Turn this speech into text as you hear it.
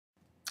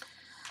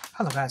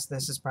Hello guys,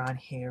 this is Brian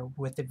here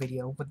with the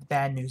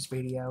bad news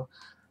video.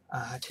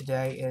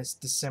 Today is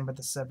December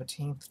the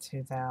 17th,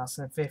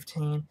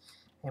 2015,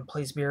 and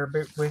please bear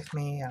with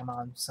me. I'm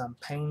on some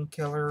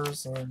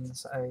painkillers and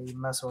a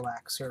muscle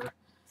relaxer,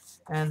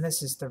 and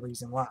this is the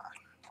reason why.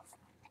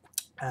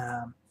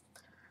 I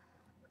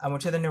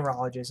went to the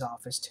neurologist's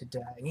office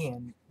today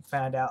and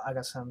found out I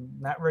got some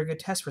not very good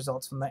test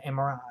results from the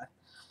MRI.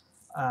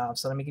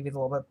 So let me give you a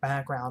little bit of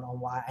background on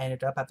why I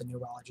ended up at the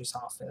neurologist's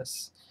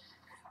office.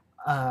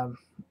 The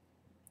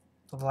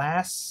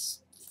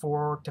last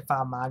 4 to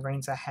 5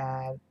 migraines I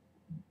had,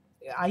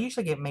 I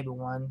usually get maybe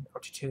 1 or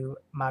 2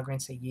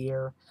 migraines a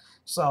year,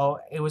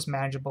 so it was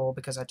manageable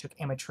because I took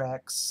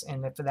Amitrex,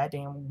 and if that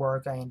didn't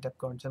work, I ended up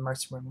going to the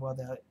emergency room. Well,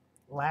 the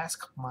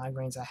last couple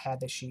migraines I had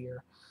this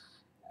year,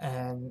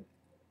 and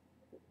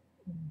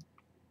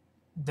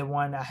the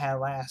one I had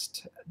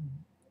last,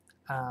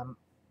 I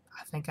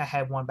think I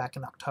had one back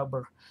in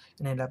October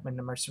and ended up in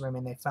the emergency room,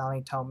 and they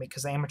finally told me,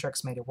 because the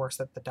Amitrex made it worse,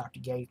 that the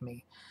doctor gave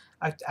me.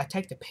 I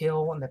take the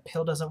pill, and the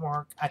pill doesn't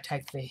work. I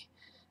take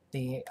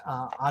the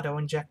auto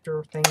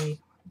injector thingy,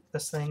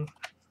 this thing.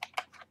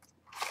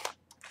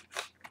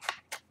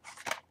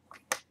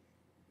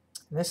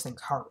 And this thing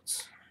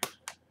hurts.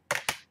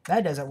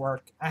 That doesn't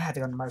work. I had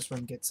to go to the emergency room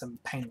and get some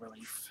pain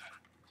relief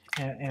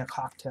and a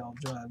cocktail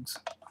of drugs.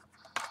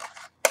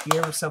 If you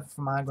ever suffer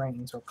from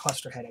migraines or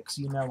cluster headaches,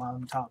 you know what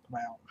I'm talking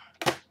about.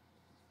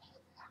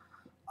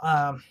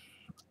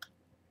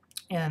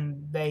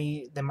 And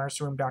the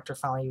emergency room doctor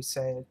finally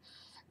said,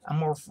 I'm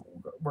going to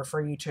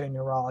refer you to a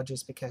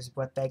neurologist because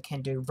what they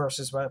can do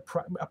versus what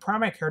a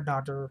primary care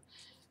doctor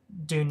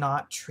do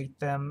not treat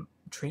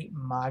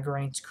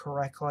migraines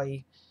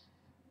correctly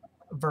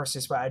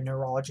versus what a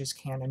neurologist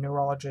can. A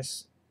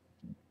neurologist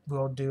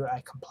will do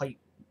a complete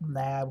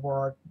lab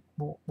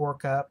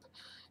workup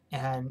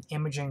and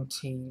imaging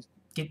to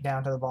get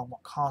down to the bottom of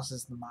what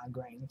causes the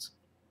migraines.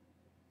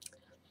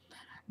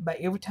 But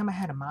every time I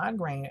had a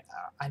migraine,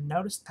 I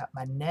noticed that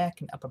my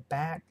neck and upper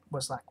back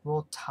was like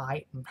real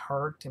tight and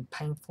hurt and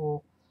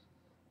painful.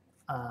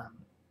 I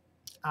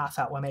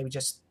thought, well, maybe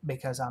just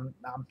because I'm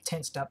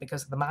tensed up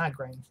because of the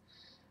migraine.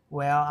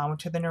 Well, I went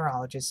to the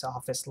neurologist's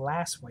office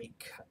last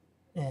week,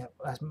 the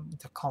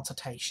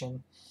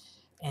consultation,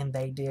 and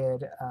they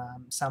did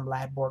some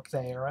lab work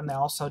there, and they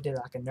also did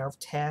like a nerve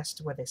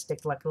test where they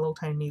stick like a little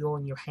tiny needle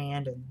in your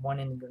hand and one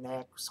in your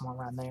neck, somewhere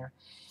around there.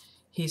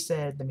 He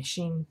said the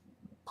machine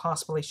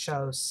possibly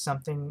shows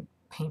something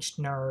pinched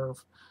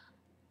nerve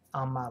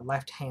on my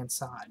left hand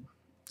side.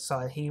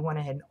 So he went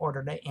ahead and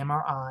ordered an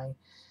MRI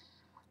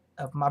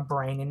of my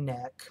brain and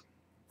neck.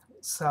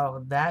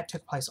 So that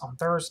took place on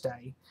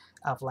Thursday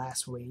of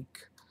last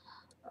week.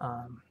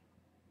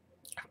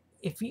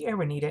 If you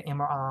ever need an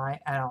MRI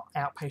on an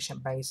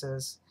outpatient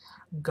basis,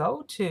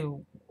 go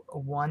to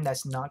one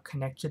that's not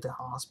connected to the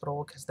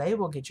hospital because they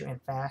will get you in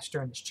faster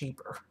and it's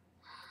cheaper.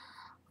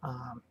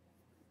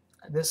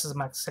 This is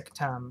my second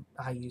time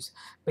I use,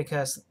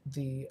 because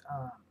the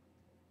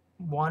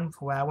one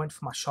where I went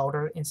for my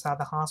shoulder inside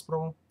the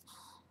hospital,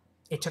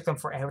 it took them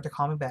forever to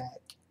call me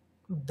back.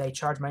 They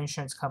charged my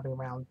insurance company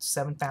around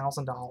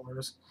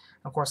 $7,000.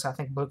 Of course, I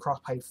think Blue Cross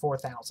paid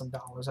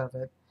 $4,000 of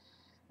it.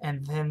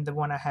 And then the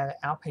one I had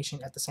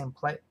outpatient at the same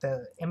place,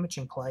 the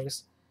imaging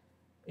place,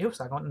 it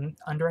was like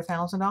under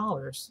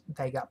 $1,000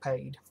 they got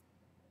paid.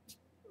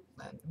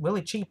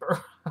 Really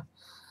cheaper.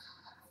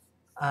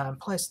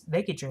 Plus,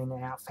 they get you in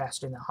and out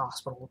faster than the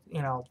hospital.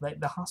 You know,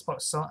 the hospital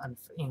is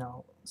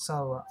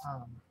so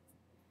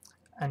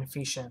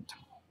inefficient.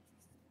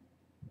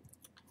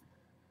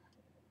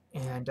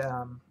 And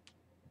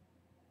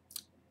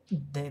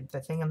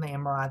the thing on the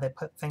MRI, they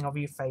put a thing over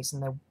your face,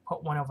 and they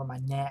put one over my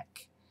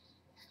neck.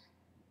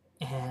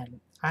 And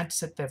I had to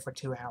sit there for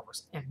 2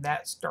 hours, and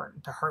that's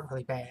starting to hurt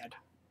really bad.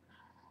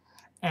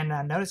 And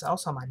I noticed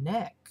also my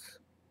neck,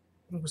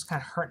 it was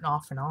kind of hurting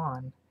off and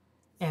on,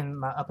 and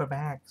my upper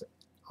back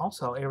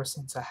also ever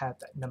since I had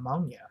that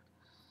pneumonia.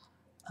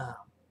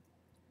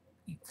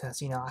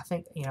 Because, I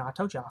think, I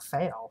told you I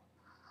fell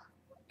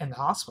in the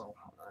hospital,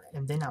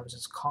 and then I was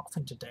just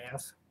coughing to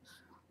death.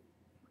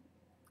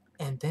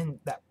 And then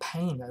that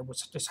pain, it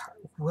was just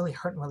really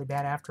hurting really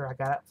bad after I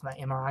got up from the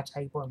MRI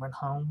table and went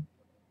home.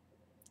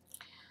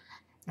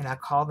 And I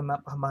called them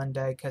up on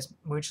Monday because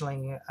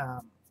originally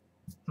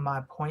my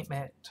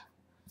appointment,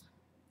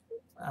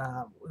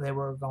 they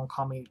were going to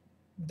call me,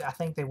 I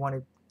think they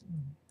wanted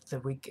the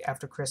week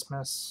after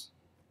Christmas.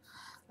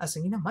 I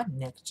said, my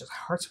neck just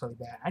hurts really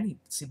bad. I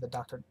need to see the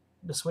doctor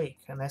this week.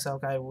 And they said,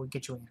 okay, we'll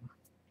get you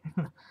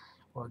in.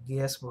 Well,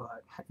 guess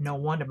what? No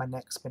wonder my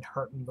neck's been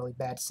hurting really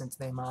bad since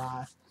the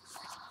MRI.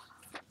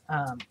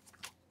 The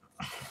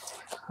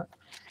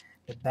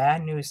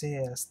bad news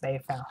is they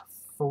found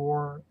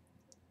 4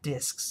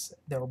 discs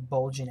that were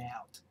bulging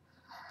out.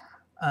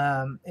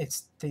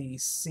 It's the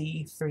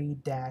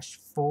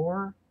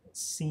C3-4,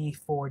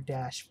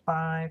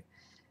 C4-5,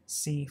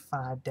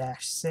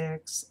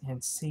 C5-6,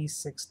 and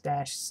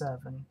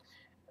C6-7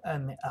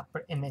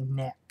 in the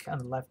neck on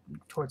the left,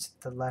 towards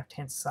the left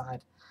hand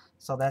side.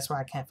 So that's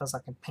why I kind of feels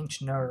like a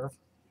pinched nerve.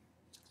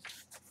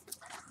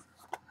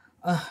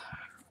 Uh,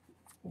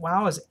 while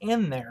I was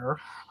in there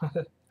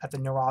at the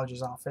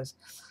neurologist's office,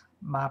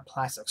 my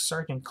plastic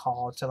surgeon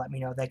called to let me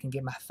know they can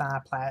get my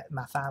thigh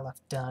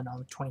lift done on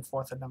the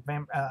 24th of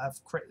November,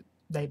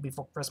 day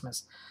before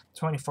Christmas,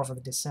 24th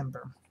of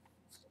December.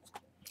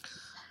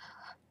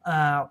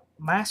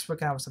 Last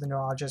week I was at the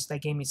neurologist. They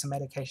gave me some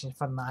medication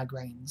for the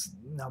migraines.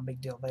 No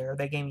big deal there.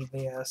 They gave me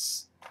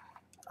this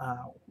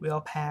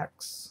wheel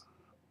packs.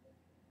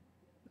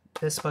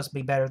 This is supposed to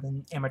be better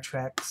than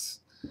Imitrex,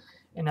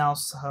 and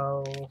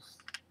also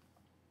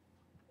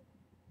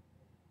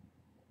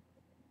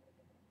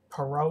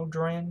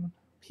Parodrin,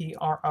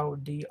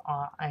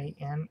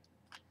 Prodrin,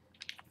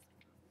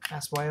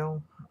 as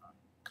well.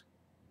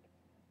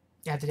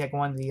 You have to take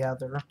one or the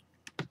other.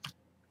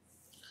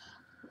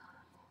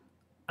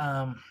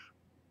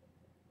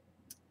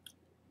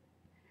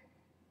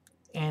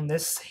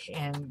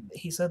 And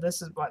he said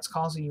this is what's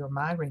causing your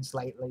migraines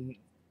lately,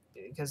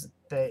 because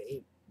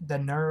the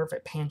nerve,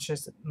 it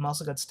pinches, the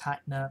muscle gets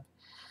tightened up.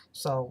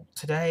 So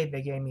today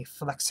they gave me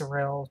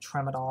Flexeril,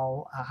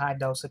 Tramadol, a high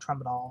dose of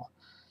Tramadol.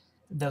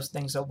 Those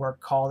things that work,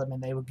 call them,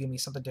 and they would give me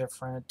something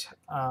different.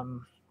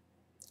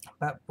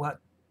 But what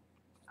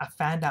I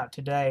found out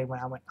today when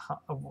I went,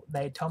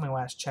 they told me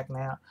when I was checking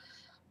out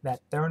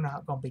that they're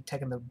not going to be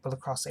taking the Blue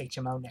Cross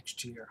HMO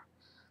next year.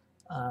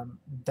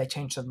 They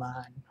changed their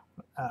mind.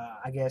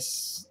 I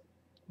guess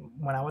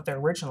when I went there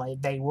originally,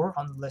 they were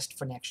on the list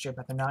for next year,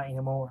 but they're not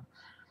anymore.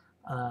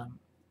 Um,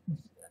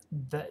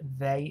 the,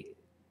 they,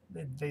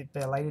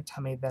 the lady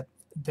told me that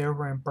their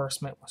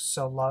reimbursement was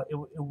so low,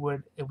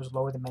 it was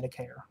lower than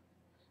Medicare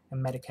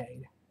and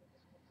Medicaid.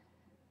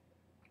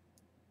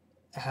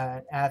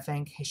 I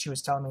think she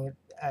was telling me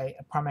a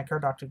primary care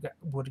doctor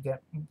would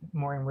get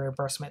more in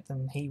reimbursement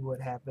than he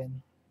would have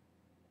been.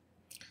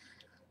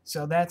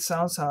 So that's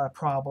also a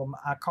problem.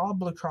 I called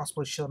Blue Cross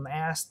Blue Shield and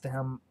asked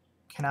them,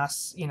 can I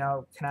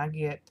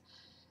get,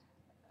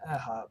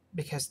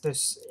 because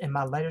there's, in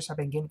my letters I've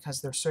been getting,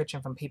 because they're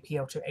switching from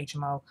PPO to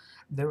HMO,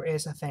 there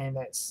is a thing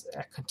that's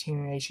a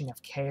continuation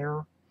of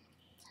care.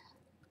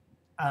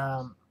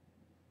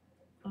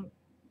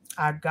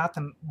 I got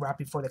them right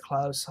before they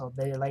closed, so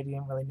the lady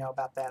didn't really know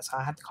about that, so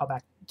I have to call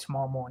back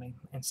tomorrow morning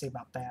and see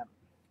about that.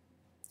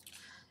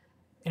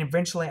 And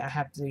eventually I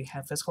have to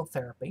have physical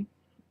therapy.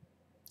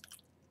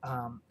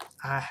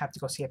 I have to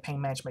go see a pain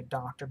management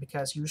doctor,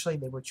 because usually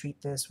they would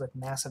treat this with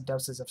massive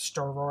doses of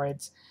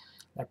steroids,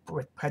 like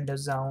with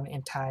prednisone,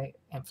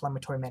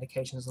 anti-inflammatory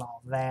medications, and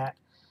all of that.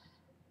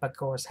 But of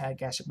course, had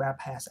gastric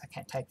bypass, I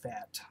can't take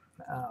that.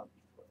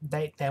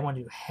 They want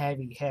to do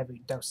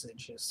heavy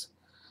dosages.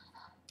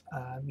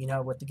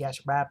 With the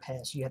gastric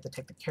bypass, you have to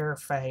take the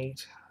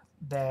Carafate,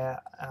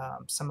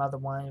 some other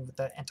one with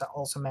the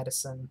anti-ulcer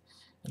medicine,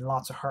 and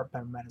lots of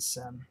heartburn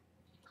medicine.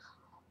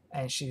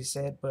 And she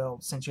said,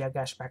 "Well, since you have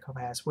gastric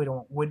bypass, we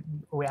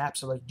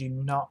absolutely do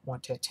not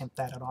want to attempt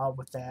that at all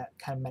with that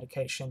kind of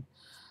medication,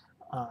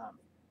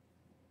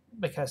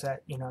 because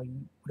we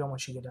don't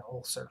want you to get an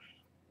ulcer."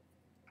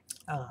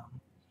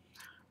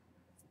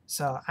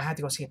 So I had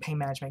to go see a pain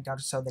management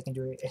doctor so they can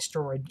do a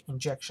steroid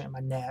injection in my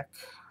neck.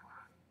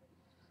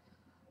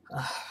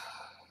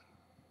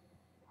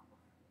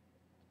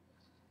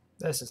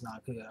 This is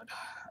not good.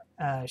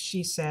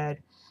 She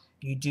said,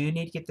 "You do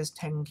need to get this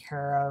taken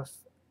care of.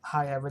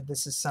 However,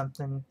 this is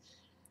something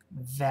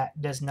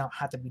that does not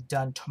have to be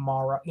done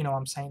tomorrow." You know what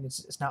I'm saying?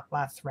 It's not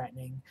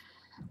life-threatening.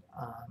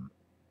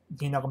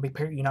 You're not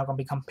gonna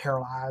become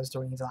paralyzed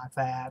or anything like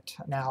that.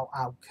 Now,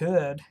 I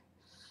could,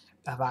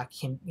 if I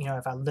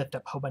lift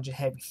up a whole bunch of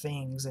heavy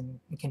things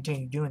and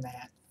continue doing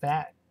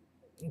that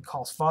can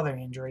cause further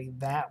injury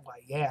that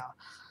way, yeah.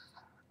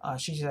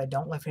 She said,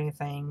 "Don't lift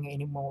anything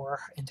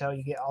anymore until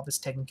you get all this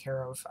taken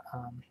care of."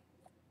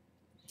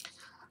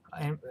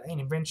 And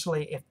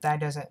eventually, if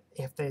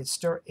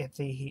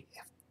the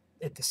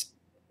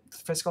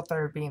physical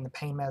therapy and the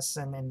pain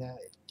medicine and the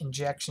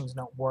injections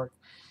don't work,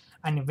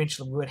 I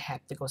eventually would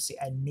have to go see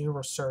a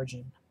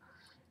neurosurgeon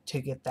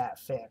to get that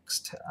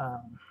fixed.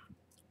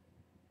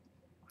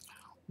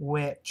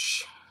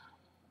 Which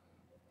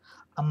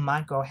I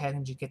might go ahead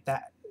and just get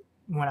that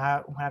when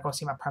I go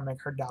see my primary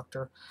care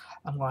doctor.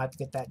 I'm going to have to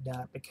get that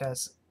done,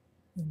 because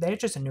they're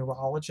just a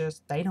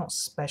neurologist. They don't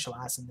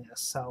specialize in this,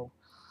 so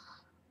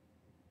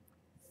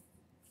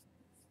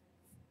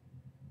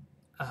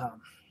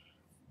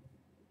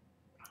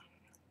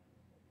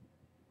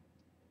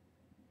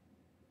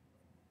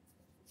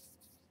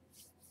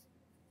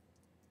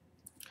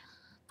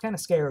kind of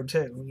scared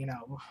too,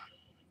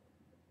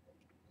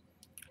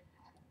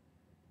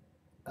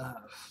 uh,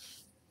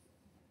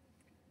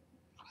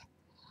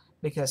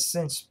 because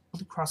since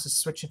Blue Cross is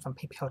switching from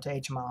PPO to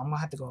HMO, I'm gonna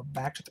have to go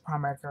back to the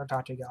primary care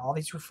doctor to get all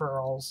these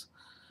referrals.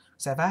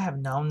 So if I have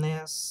known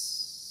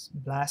this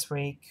last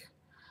week,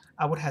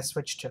 I would have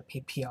switched to a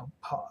PPO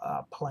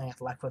plan,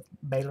 like with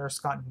Baylor,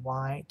 Scott and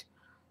White,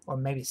 or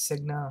maybe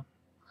Cigna,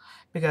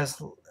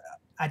 because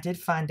I did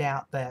find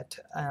out that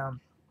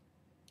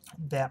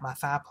that my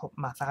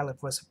thigh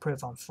lift was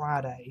approved on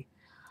Friday,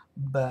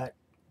 but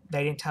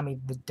they didn't tell me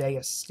the day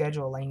of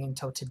scheduling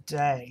until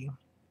today.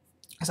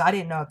 because I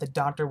didn't know if the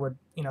doctor would,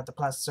 the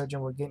plastic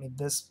surgeon would get me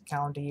this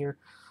calendar year,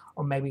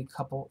 or maybe a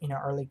couple,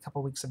 early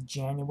couple weeks of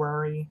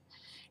January.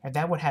 If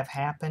that would have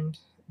happened,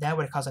 that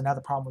would have caused another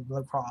problem with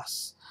Blue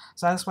Cross.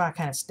 So that's why I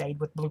kind of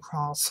stayed with Blue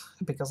Cross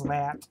because of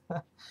that.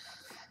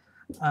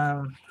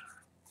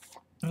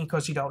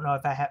 Because you don't know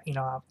if I have,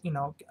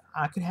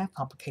 I could have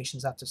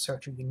complications after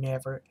surgery. You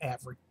never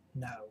ever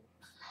know.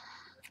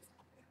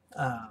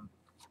 Um,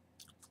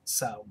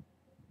 so,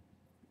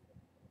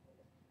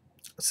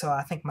 so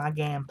I think my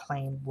game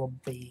plan will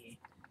be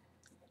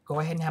go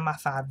ahead and have my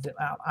five.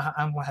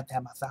 I'm gonna have to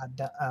have my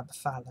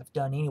five left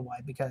done anyway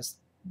because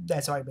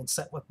that's already been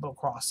set with Blue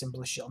Cross and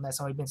Blue Shield, and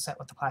that's already been set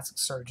with the plastic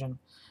surgeon.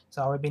 It's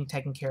already been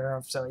taken care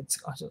of, so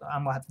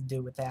I'm gonna have to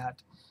do with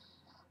that.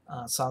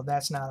 So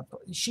that's not.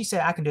 She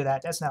said I can do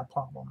that. That's not a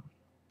problem.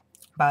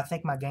 But I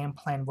think my game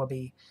plan will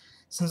be,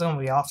 since I'm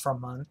gonna be off for a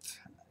month,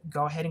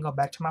 go ahead and go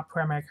back to my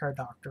primary care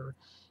doctor.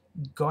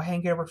 Go ahead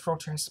and get a referral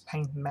to his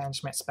pain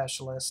management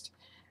specialist,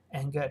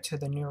 and go to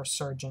the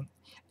neurosurgeon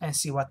and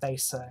see what they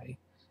say.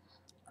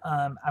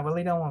 I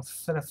really don't want to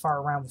fit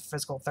far around with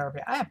physical therapy.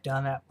 I have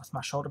done that with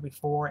my shoulder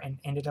before and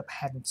ended up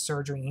having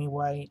surgery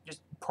anyway. It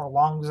just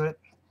prolongs it.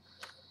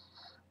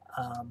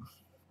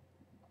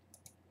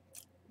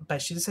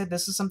 But she said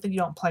this is something you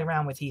don't play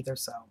around with either.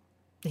 So,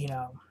 you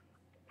know.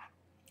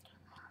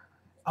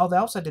 Oh, they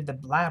also did the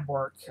lab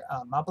work.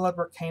 My blood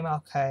work came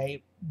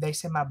okay. They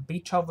said my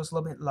B12 was a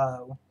little bit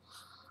low.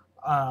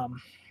 I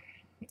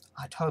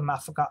told them I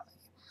forgot.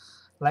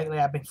 Lately,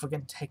 I've been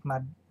forgetting to take my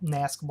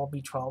NASCAR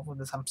B12 with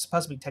this. I'm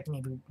supposed to be taking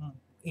every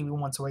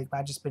once a week, but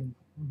I've just been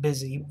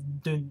busy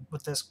doing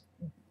with this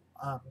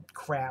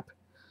crap,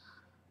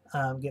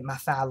 getting my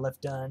thigh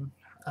lift done,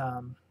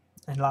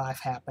 and life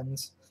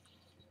happens.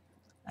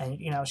 And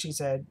she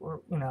said,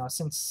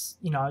 since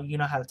you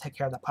know how to take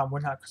care of that problem, we're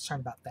not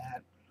concerned about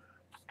that.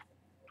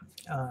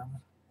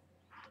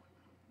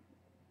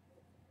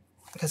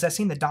 Because I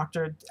seen the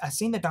doctor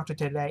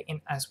today,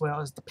 and as well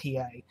as the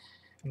PA,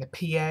 and the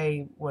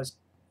PA was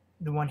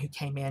the one who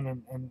came in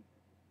and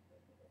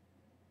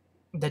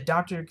the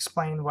doctor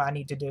explained what I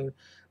need to do,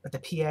 but the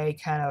PA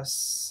kind of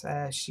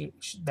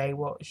she's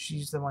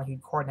the one who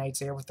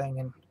coordinates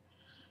everything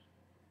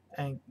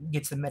and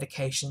gets the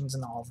medications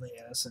and all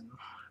this. And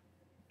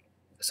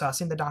so I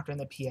seen the doctor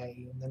and the PA,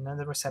 and then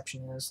the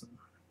receptionist.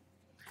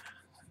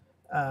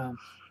 But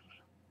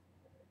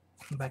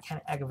it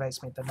kind of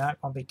aggravates me that they're not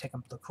going to be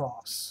taking Blue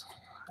Cross.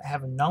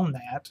 Having known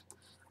that,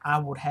 I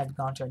would have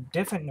gone to a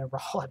different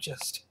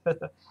neurologist.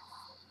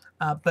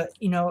 But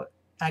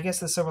I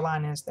guess the silver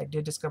line is they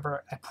did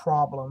discover a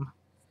problem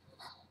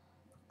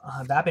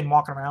that I've been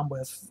walking around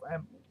with.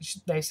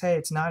 They say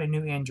it's not a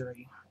new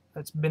injury;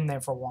 it's been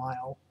there for a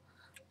while.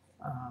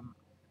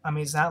 I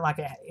mean, it's not like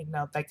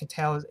they can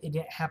tell it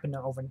didn't happen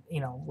over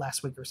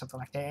last week or something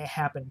like that. It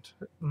happened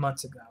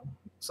months ago,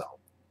 so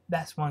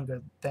that's one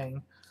good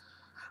thing.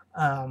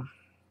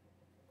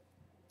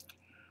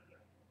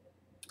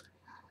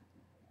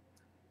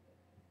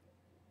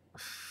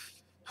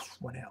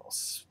 What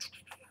else?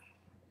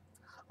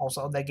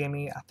 Also, they gave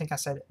me, I think I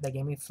said they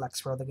gave me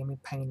Flexeril, they gave me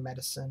pain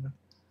medicine.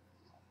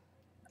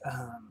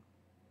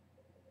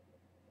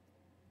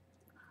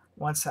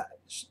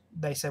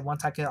 They said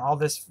once I get all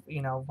this,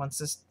 once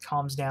this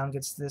calms down,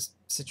 gets this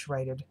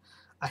situated,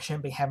 I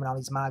shouldn't be having all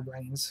these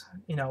migraines.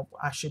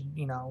 I should,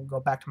 go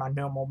back to my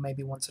normal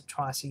maybe once or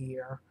twice a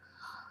year.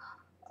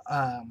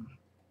 I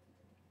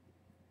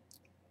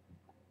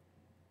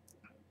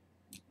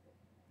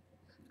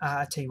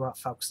tell you what,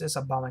 folks, this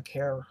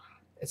Obamacare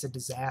is a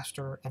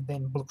disaster, and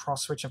then Blue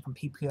Cross switching from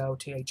PPO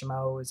to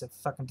HMO is a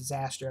fucking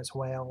disaster as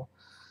well.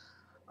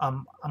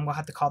 I'm gonna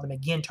have to call them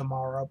again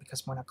tomorrow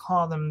because when I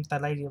call them, the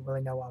lady didn't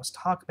really know what I was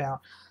talking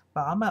about.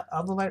 But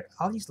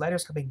all these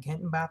letters I've been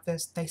getting about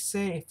this. They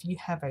say if you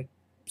have a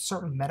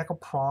certain medical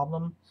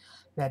problem,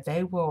 that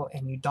they will,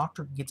 and your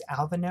doctor gets out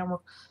of the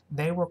network,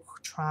 they will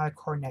try to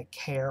coordinate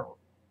care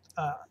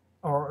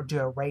or do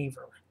a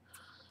waiver.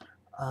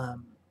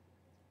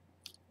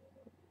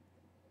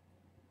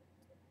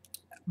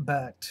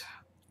 But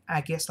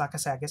I guess, like I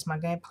said, I guess my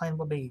game plan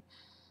will be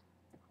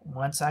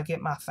once I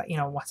get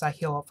once I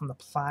heal up from the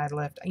thigh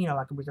lift,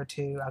 like a week or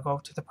two, I go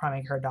to the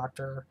primary care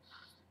doctor,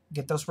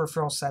 get those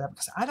referrals set up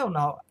because I don't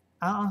know.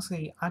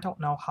 Honestly, I don't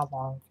know how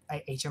long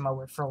HMO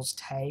referrals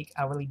take.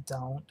 I really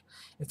don't.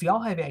 If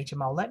y'all have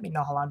HMO, let me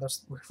know how long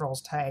those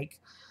referrals take.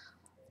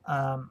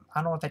 I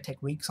don't know if they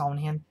take weeks on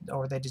hand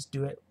or they just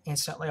do it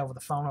instantly over the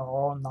phone or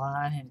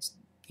online, and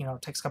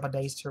it takes a couple of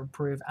days to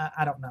approve.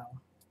 I don't know.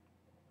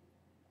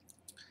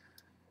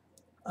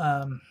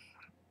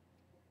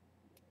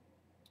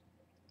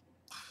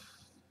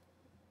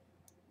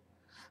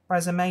 But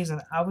it's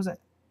amazing.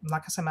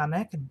 Like I said, my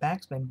neck and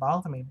back's been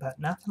bothering me, but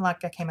nothing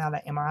like I came out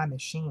of that MRI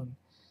machine.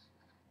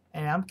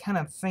 And I'm kind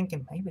of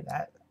thinking maybe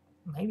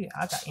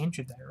I got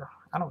injured there.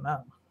 I don't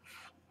know.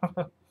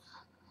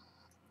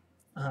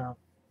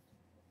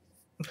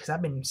 Because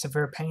I've been in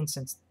severe pain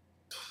since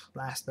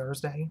last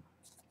Thursday.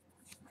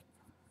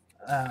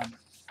 But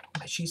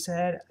she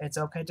said it's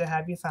okay to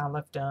have your thigh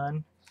lift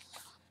done.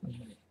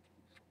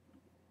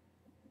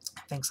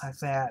 things like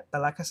that.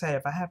 But like I said,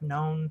 if I have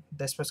known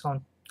this was going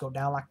to go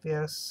down like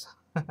this,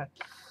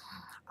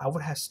 I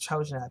would have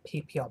chosen a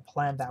PPO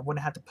plan that I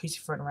wouldn't have to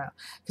pussyfoot around.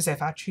 Because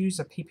if I choose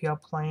a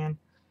PPO plan,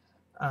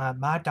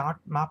 my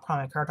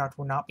primary care doctor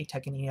will not be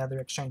taking any other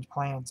exchange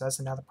plans. That's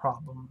another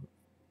problem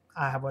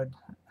I would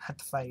have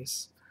to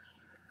face.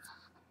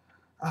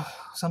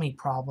 So many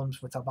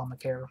problems with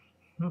Obamacare.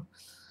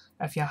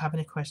 If y'all have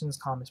any questions,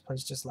 comments,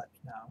 please just let me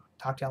know.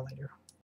 Talk to y'all later.